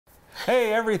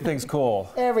Hey, everything's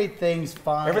cool. Everything's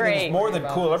fine. Everything's more than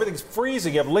cool. Everything's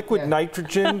freezing. You have liquid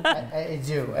nitrogen. I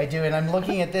do, and I'm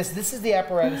looking at this. This is the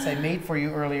apparatus I made for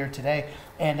you earlier today,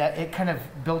 and it kind of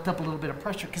built up a little bit of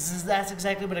pressure because that's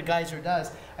exactly what a geyser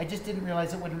does. I just didn't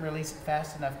realize it wouldn't release it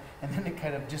fast enough, and then it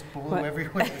kind of just blew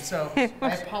everywhere. So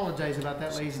I apologize about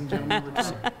that, ladies and gentlemen.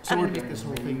 We're trying to make this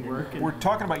whole thing work. We're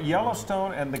talking about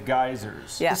Yellowstone and the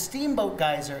geysers. The Steamboat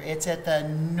Geyser. It's at the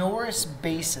Norris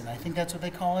Basin. I think that's what they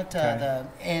call it.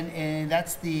 And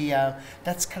that's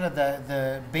that's kind of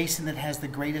the basin that has the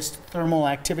greatest thermal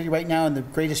activity right now and the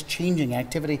greatest changing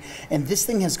activity. And this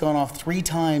thing has gone off 3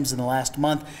 times in the last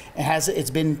month.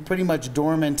 It's been pretty much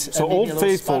dormant. So Old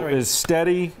Faithful is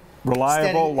steady,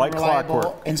 reliable, like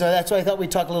clockwork. And so that's why I thought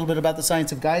we'd talk a little bit about the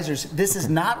science of geysers. This is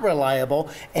not reliable,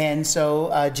 and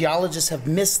so geologists have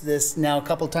missed this now a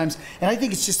couple of times. And I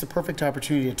think it's just a perfect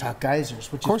opportunity to talk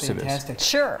geysers, which is fantastic.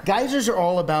 Sure. Geysers are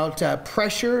all about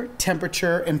pressure,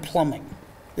 temperature, and plumbing.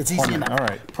 It's easy enough. All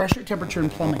right. Pressure, temperature, and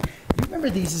plumbing. You remember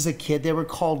these as a kid? They were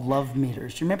called love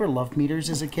meters. Do you remember love meters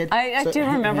as a kid? I do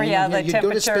remember, the temperature. You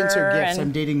go to Spencer Gifts.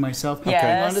 I'm dating myself. Yes.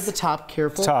 Okay. On to the top,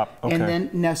 careful. Top, okay. And then,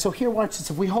 now, so here, watch this.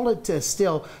 If we hold it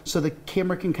still so the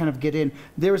camera can kind of get in,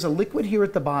 there is a liquid here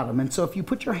at the bottom. And so if you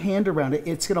put your hand around it,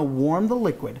 it's going to warm the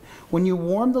liquid. When you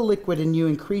warm the liquid and you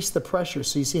increase the pressure,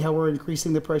 so you see how we're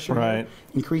increasing the pressure? Right. Here?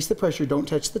 Increase the pressure. Don't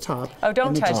touch the top. Oh,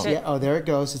 don't touch it. Yeah, oh, there it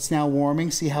goes. It's now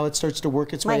warming. See how it starts to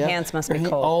work its way up? My hands must be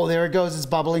cold. Oh, there it goes. It's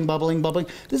bubbling, bubbling, bubbling.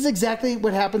 This is exactly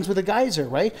what happens with a geyser,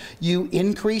 right? You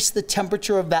increase the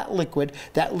temperature of that liquid.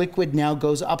 That liquid now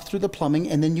goes up through the plumbing,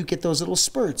 and then you get those little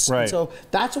spurts. Right. And so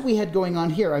that's what we had going on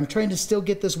here. I'm trying to still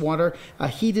get this water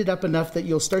heated up enough that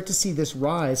you'll start to see this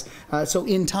rise. So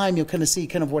in time, you'll kind of see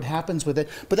kind of what happens with it.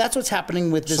 But that's what's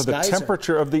happening with this geyser. So the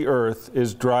temperature of the Earth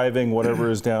is driving whatever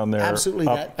is down there Absolutely,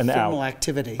 up that and thermal out.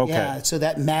 activity. Okay. Yeah, so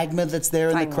that magma that's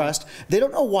there in the crust. They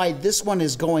don't know why this one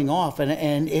is going off,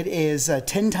 and it is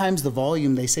 10 times the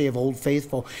volume, they say, of Old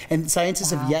Faithful. And scientists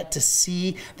have yet to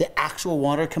see the actual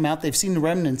water come out. They've seen the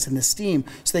remnants in the steam,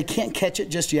 so they can't catch it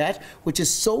just yet, which is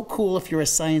so cool if you're a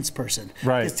science person.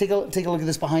 Right. Take a look at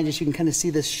this behind us. You can kind of see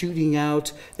this shooting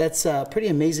out. That's pretty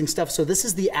amazing stuff. So this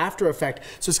is the after effect.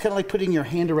 So it's kind of like putting your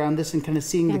hand around this and kind of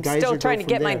seeing the geyser I'm still trying to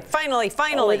get mine. Finally.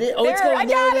 Oh, there, I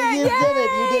got it. You did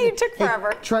it. It took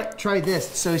forever. Try this.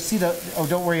 So see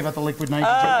don't worry about the liquid nitrogen.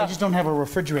 I just don't have a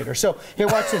refrigerator. So here,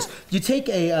 watch this. You take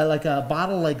like a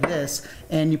bottle like this,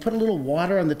 and you put a little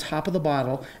water on the top of the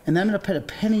bottle, and then I'm going to put a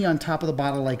penny on top of the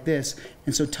bottle like this.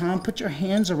 And so, Tom, put your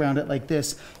hands around it like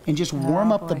this, and just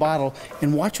warm up the bottle,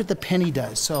 and watch what the penny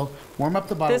does. So warm up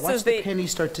the bottle. Watch the penny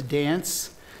start to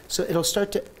dance. So it'll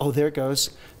start to, oh, there it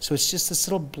goes. So it's just this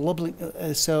little bubbling,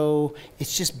 so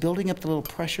it's just building up the little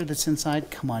pressure that's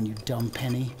inside. Come on, you dumb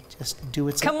penny. Just do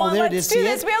it. Come on, let's do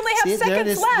this. We only have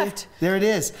seconds left. There it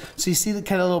is. So you see the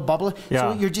kind of little bubble?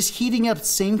 Yeah. So you're just heating up,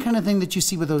 same kind of thing that you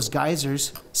see with those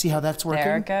geysers. See how that's working?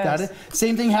 There it goes. Got it?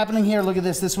 Same thing happening here. Look at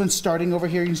this. This one's starting over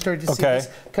here. You can start to see this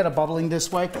kind of bubbling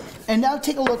this way. And now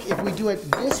take a look if we do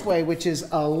it this way, which is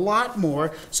a lot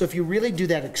more. So if you really do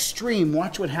that extreme,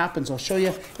 watch what happens. I'll show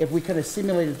you if we kind of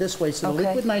simulate it this way. So the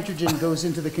liquid nitrogen goes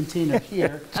into the container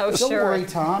here. Don't worry,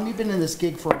 Tom. You've been in this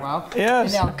gig for a while.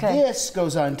 Yes. And now this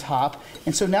goes on top.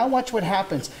 And so now watch what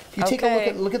happens. If you take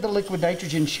a look at the liquid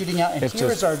nitrogen shooting out, and here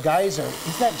is our geyser.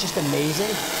 Isn't that just amazing?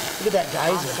 Look at that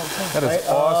geyser. That is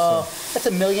awesome. That's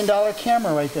 $1 million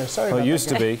camera right there. Sorry about that. It used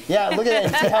to be. Yeah, look at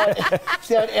it.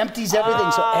 See how it empties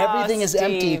everything. So everything is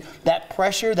empty. That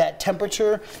pressure, that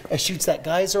temperature shoots that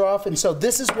geyser off. And so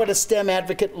this is what a STEM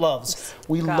advocate loves.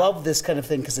 We love this kind of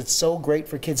thing because it's so great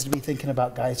for kids to be thinking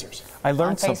about geysers. I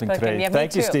learned something today.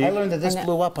 Thank you, Steve. I learned that this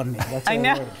blew up on me. That's I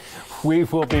know. We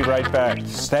will be right back.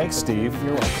 Thanks, Steve.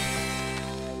 You're welcome.